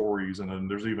those stories, and then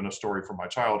there's even a story from my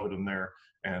childhood in there,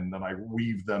 and then I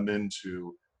weaved them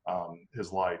into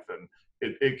his life. And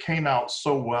it came out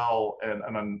so well. And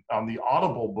on the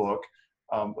Audible book,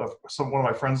 one of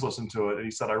my friends listened to it, and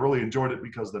he said, I really enjoyed it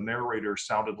because the narrator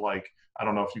sounded like, I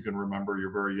don't know if you can remember,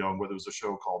 you're very young, but there was a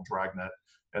show called Dragnet,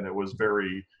 and it was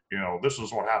very, this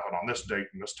is what happened on this date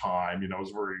and this time, it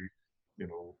was very,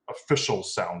 official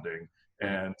sounding.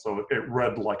 And so it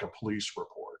read like a police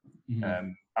report. Mm-hmm.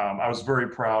 And I was very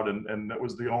proud, and it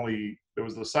was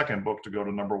the second book to go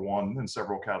to #1 in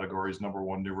several categories,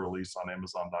 #1 new release on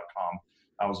Amazon.com.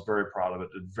 I was very proud of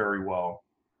it, did very well.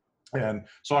 And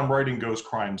so I'm writing Ghost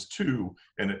Crimes 2,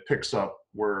 and it picks up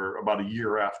where about a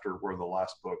year after where the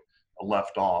last book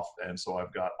left off. And so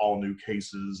I've got all new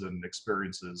cases and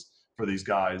experiences for these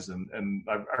guys. And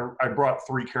I brought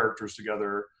 3 characters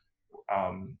together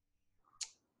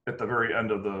at the very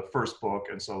end of the first book,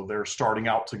 and so they're starting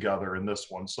out together in this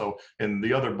one. So in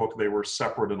the other book they were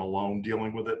separate and alone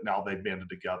dealing with it. Now they've banded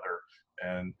together,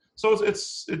 and so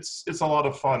it's a lot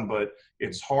of fun. But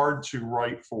it's hard to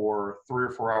write for 3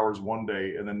 or 4 hours one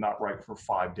day and then not write for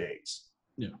 5 days.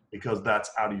 Yeah. Because that's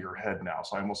out of your head now.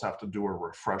 So I almost have to do a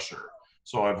refresher.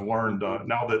 So I've learned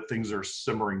now that things are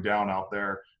simmering down out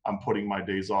there, I'm putting my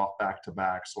days off back to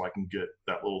back so I can get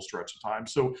that little stretch of time.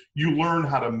 So you learn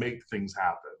how to make things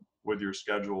happen with your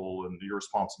schedule and your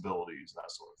responsibilities,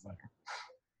 that sort of thing.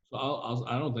 So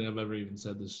I don't think I've ever even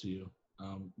said this to you,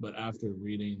 but after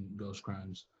reading Ghost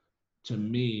Crimes, to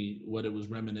me, what it was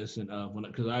reminiscent of,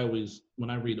 because when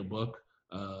I read a book,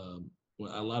 a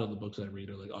lot of the books I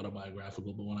read are like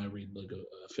autobiographical, but when I read like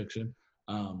a fiction,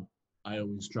 I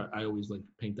always like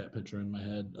paint that picture in my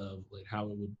head of like how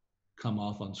it would come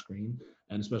off on screen,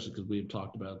 and especially because we've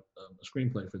talked about a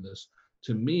screenplay for this.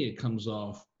 To me, it comes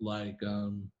off like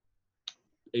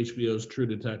HBO's True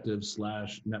Detective /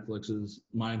 Netflix's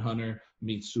Mindhunter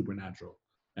meets Supernatural,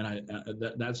 and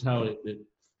that's how it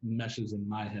meshes in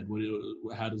my head.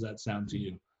 How does that sound to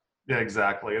you? Yeah,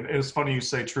 exactly. And it's funny you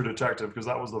say True Detective, because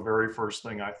that was the very first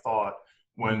thing I thought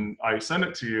when I sent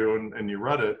it to you and you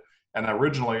read it. And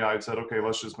originally I said, okay,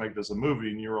 let's just make this a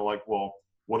movie. And you were like, well,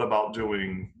 what about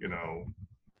doing,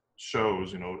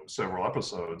 shows, several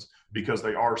episodes, because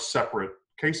they are separate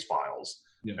case files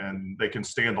and they can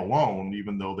stand alone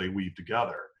even though they weave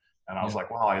together. And I was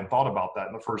like, wow, I hadn't thought about that.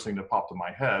 And the first thing that popped in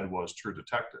my head was True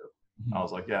Detective. Mm-hmm. I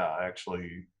was like, yeah, I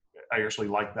actually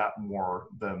like that more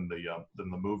than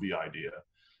the movie idea.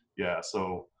 Yeah.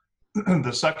 So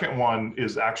the second one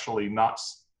is actually not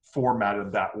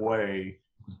formatted that way.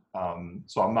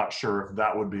 So I'm not sure if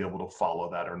that would be able to follow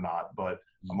that or not, but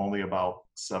I'm only about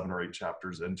 7 or 8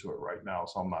 chapters into it right now.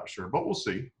 So I'm not sure, but we'll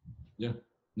see. Yeah.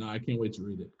 No, I can't wait to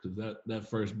read it, because that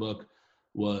first book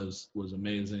was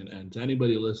amazing. And to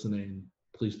anybody listening,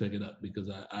 please pick it up, because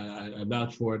I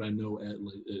vouch for it. I know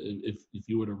if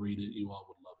you were to read it, you all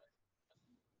would love it.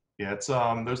 Yeah,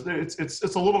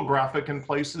 it's a little graphic in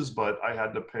places, but I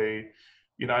had to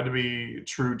I had to be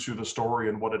true to the story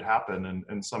and what had happened,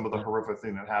 and some of the horrific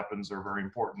thing that happens are very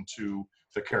important to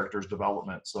the character's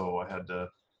development. So I had to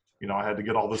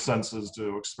get all the senses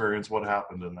to experience what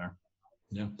happened in there.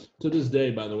 Yeah. To this day,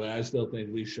 by the way, I still think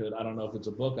we should. I don't know if it's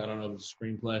a book. I don't know if it's a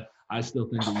screenplay. I still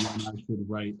think that you and I should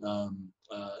write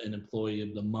an Employee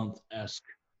of the Month-esque,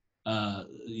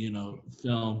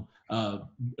 film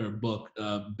or book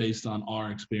based on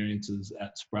our experiences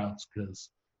at Sprouts, because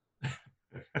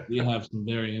we've had some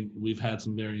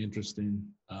very interesting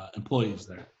employees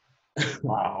there.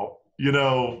 Wow.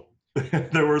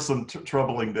 There were some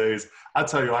troubling days. I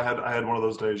tell you, I had one of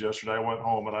those days yesterday. I went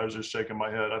home and I was just shaking my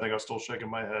head. I think I was still shaking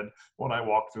my head when I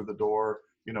walked through the door,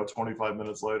 25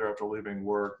 minutes later after leaving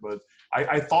work. But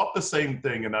I thought the same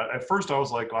thing. And at first I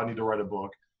was like, I need to write a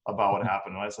book about what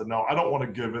happened. And I said, no, I don't want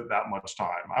to give it that much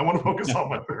time. I want to focus on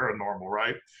my paranormal,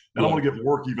 right? And I want to give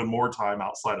work even more time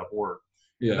outside of work.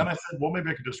 Yeah. And then I said, well, maybe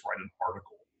I could just write an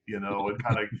article, and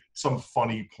kind of some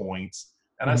funny points.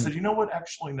 And I said, you know what?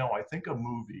 Actually, no, I think a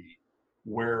movie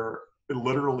where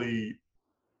literally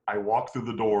I walk through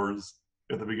the doors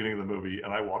at the beginning of the movie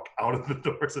and I walk out of the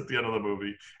doors at the end of the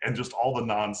movie, and just all the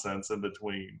nonsense in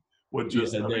between would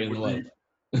just, you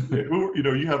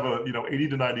have 80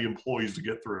 to 90 employees to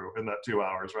get through in that 2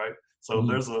 hours, right? So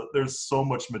there's so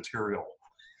much material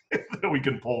that we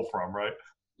can pull from, right?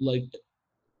 Like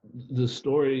the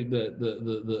story that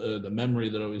the memory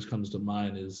that always comes to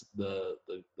mind is the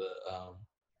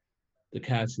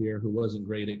cashier who wasn't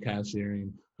great at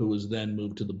cashiering, who was then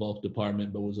moved to the bulk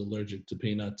department but was allergic to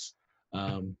peanuts.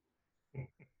 But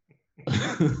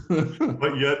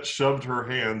yet shoved her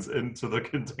hands into the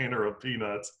container of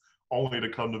peanuts, only to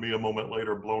come to me a moment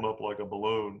later blown up like a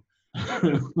balloon.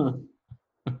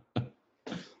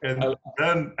 And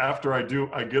then after I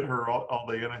get her all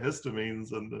the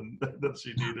antihistamines and that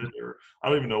she needed, or I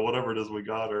don't even know, whatever it is we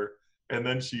got her, and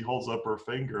then she holds up her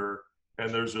finger and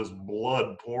there's just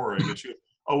blood pouring, and she goes,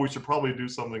 oh, we should probably do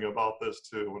something about this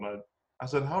too. And I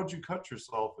said, how'd you cut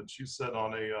yourself? And she said,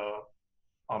 on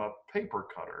a paper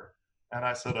cutter. And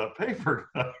I said, a paper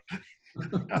cutter?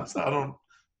 I said,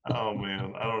 oh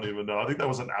man, I don't even know. I think that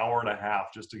was an hour and a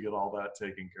half just to get all that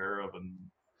taken care of. And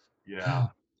yeah.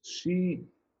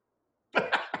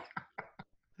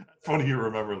 Funny you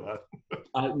remember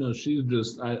that. She's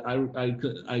just,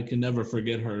 I can never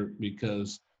forget her,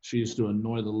 because she used to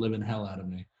annoy the living hell out of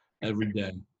me every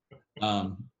day.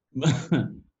 We'll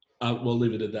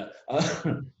leave it at that.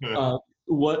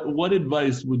 what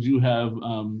advice would you have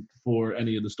for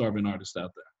any of the starving artists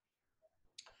out there?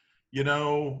 You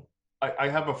know, I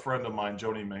have a friend of mine,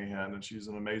 Joni Mahan, and she's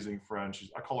an amazing friend.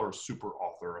 I call her a super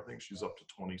author. I think she's up to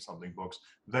 20 something books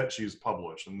that she's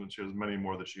published, and then she has many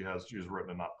more that she's written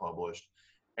and not published.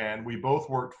 And we both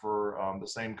worked for the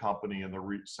same company in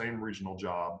the same regional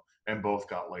job, and both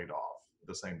got laid off at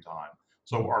the same time.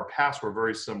 So our paths were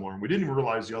very similar, and we didn't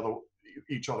realize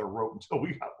each other wrote until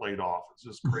we got laid off. It's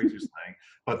just the craziest thing.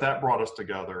 But that brought us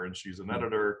together, and she's an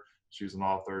editor, she's an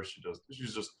author,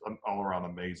 she's just all around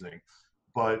amazing.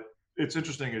 But it's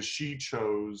interesting is she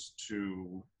chose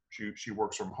to, she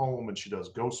works from home and she does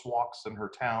ghost walks in her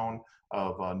town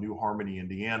of New Harmony,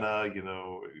 Indiana,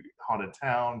 haunted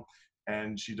town.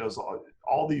 And she does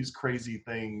all these crazy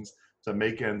things to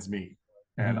make ends meet.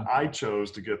 And I chose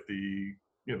to get the,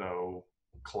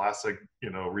 classic,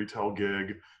 retail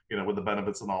gig, with the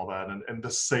benefits and all that, and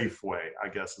the safe way, I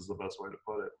guess is the best way to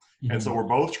put it. And so we're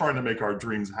both trying to make our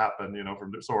dreams happen,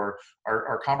 so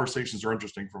our conversations are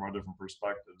interesting from our different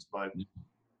perspectives, but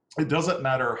it doesn't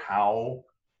matter how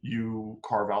you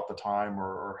carve out the time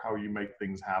or how you make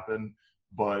things happen.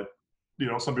 But,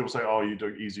 some people say, oh, you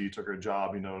took easy, you took a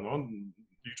job, you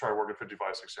try working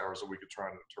 55, 60 hours a week and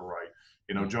trying to write.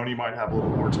 Joni might have a little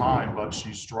more time, but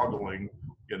she's struggling,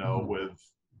 with,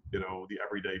 the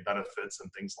everyday benefits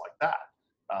and things like that.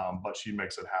 But she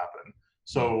makes it happen.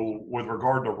 So with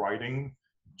regard to writing,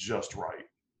 just write,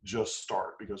 just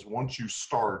start, because once you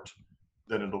start,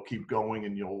 then it'll keep going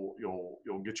and you'll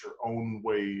get your own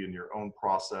way and your own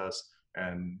process.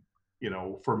 And,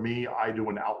 for me, I do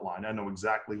an outline. I know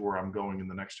exactly where I'm going in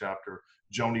the next chapter.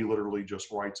 Joni literally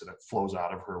just writes and it flows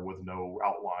out of her with no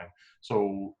outline.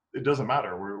 So it doesn't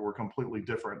matter. We're completely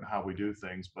different in how we do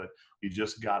things, but you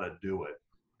just got to do it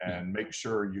and make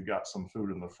sure you got some food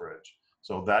in the fridge.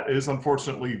 So that is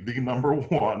unfortunately the number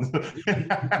one.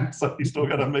 So you still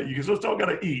got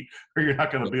to eat or you're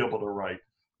not going to be able to write.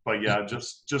 But yeah,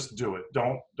 just do it.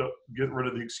 Don't get rid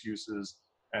of the excuses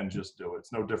and just do it.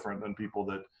 It's no different than people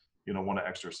that, want to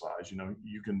exercise.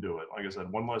 You can do it. Like I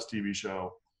said, one less TV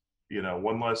show,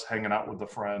 one less hanging out with the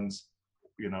friends,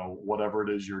 whatever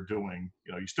it is you're doing,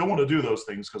 you still want to do those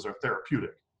things because they're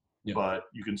therapeutic, but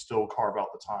you can still carve out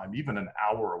the time. Even an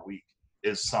hour a week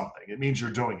is something. It means you're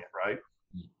doing it, right?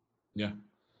 Yeah.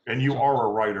 And you are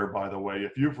a writer, by the way.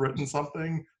 If you've written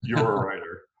something, you're a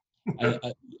writer.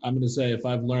 I'm going to say, if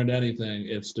I've learned anything,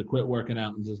 it's to quit working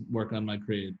out and just work on my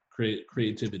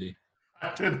creativity.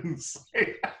 I didn't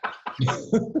say that.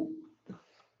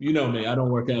 You know me, I don't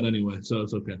work out anyway, so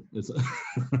it's okay.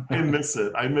 I miss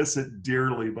it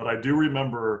dearly, but I do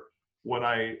remember when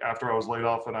after I was laid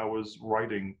off and I was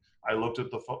writing, I looked at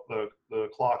the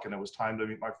clock and it was time to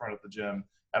meet my friend at the gym.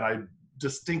 And I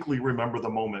distinctly remember the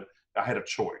moment I had a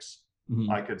choice.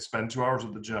 I could spend 2 hours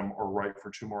at the gym or write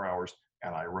for 2 more hours.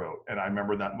 And I wrote. And I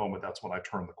remember that moment, that's when I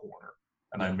turned the corner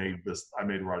and I made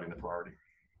writing a priority.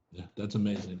 Yeah, that's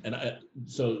amazing. And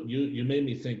so you made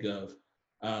me think of,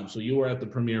 so you were at the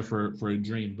premiere for A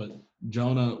Dream, but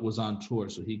Jonah was on tour,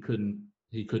 so he couldn't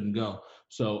go.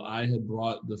 So I had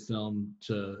brought the film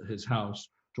to his house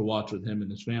to watch with him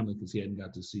and his family because he hadn't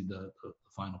got to see the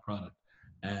final product.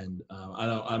 And I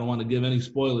don't want to give any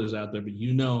spoilers out there, but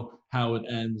how it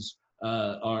ends.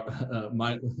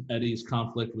 Eddie's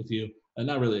conflict with you,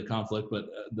 not really a conflict, but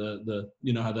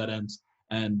how that ends.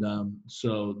 And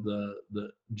so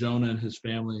the Jonah and his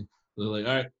family, they're like,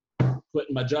 all right,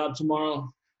 quitting my job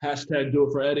tomorrow, # do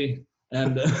it for Eddie.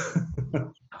 And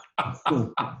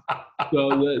so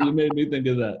you made me think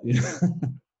of that.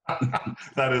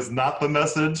 That is not the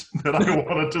message that I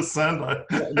wanted to send.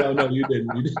 No, you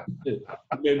didn't.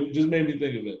 You just made me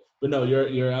think of it. But no,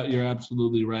 you're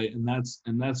absolutely right. And that's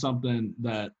something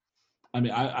that, I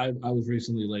mean, I was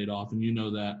recently laid off, and you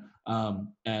know that.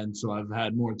 And so I've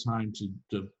had more time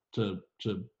to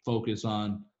focus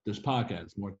on this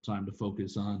podcast, more time to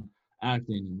focus on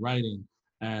acting and writing.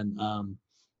 And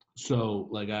so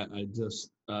like I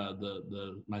just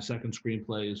my second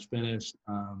screenplay is finished.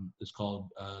 It's called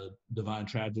Divine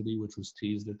Tragedy, which was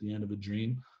teased at the end of A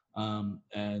Dream.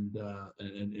 And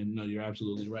no, you're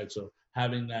absolutely right. So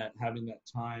having that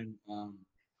time,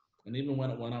 and even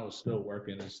when I was still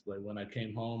working, it's like when I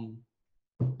came home,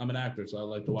 I'm an actor, so I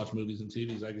like to watch movies and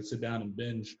TVs. I could sit down and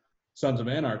binge Sons of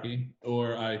Anarchy,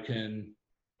 or I can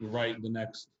write the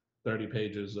next 30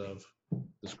 pages of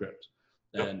the script.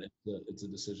 And it's a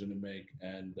decision to make.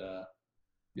 And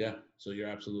yeah, so you're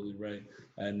absolutely right.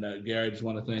 And Gary, I just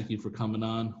want to thank you for coming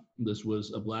on. This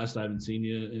was a blast. I haven't seen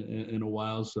you in a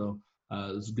while, so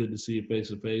it's good to see you face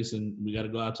to face. And we got to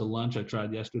go out to lunch. I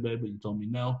tried yesterday, but you told me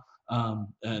no.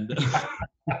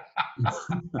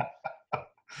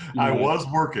 You I know, was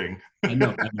working. I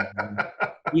know.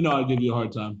 You know, I give you a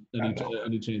hard time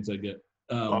any chance I get.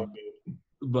 Okay.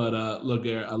 But look,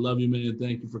 Eric, I love you, man.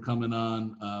 Thank you for coming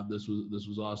on. This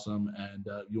was awesome. And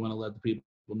you want to let the people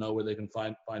know where they can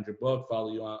find your book,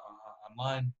 follow you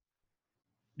online.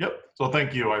 Yep. So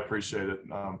thank you. I appreciate it.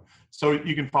 So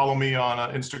you can follow me on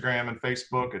Instagram and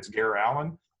Facebook. It's Gare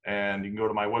Allen. And you can go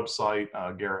to my website,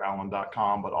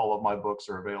 gareallen.com. But all of my books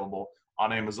are available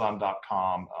on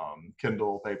Amazon.com,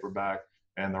 Kindle, paperback,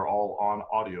 and they're all on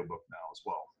audiobook now as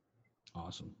well.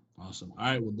 Awesome. Awesome. All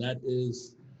right. Well, that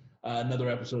is another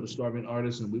episode of Starving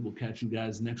Artists, and we will catch you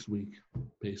guys next week.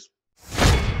 Peace.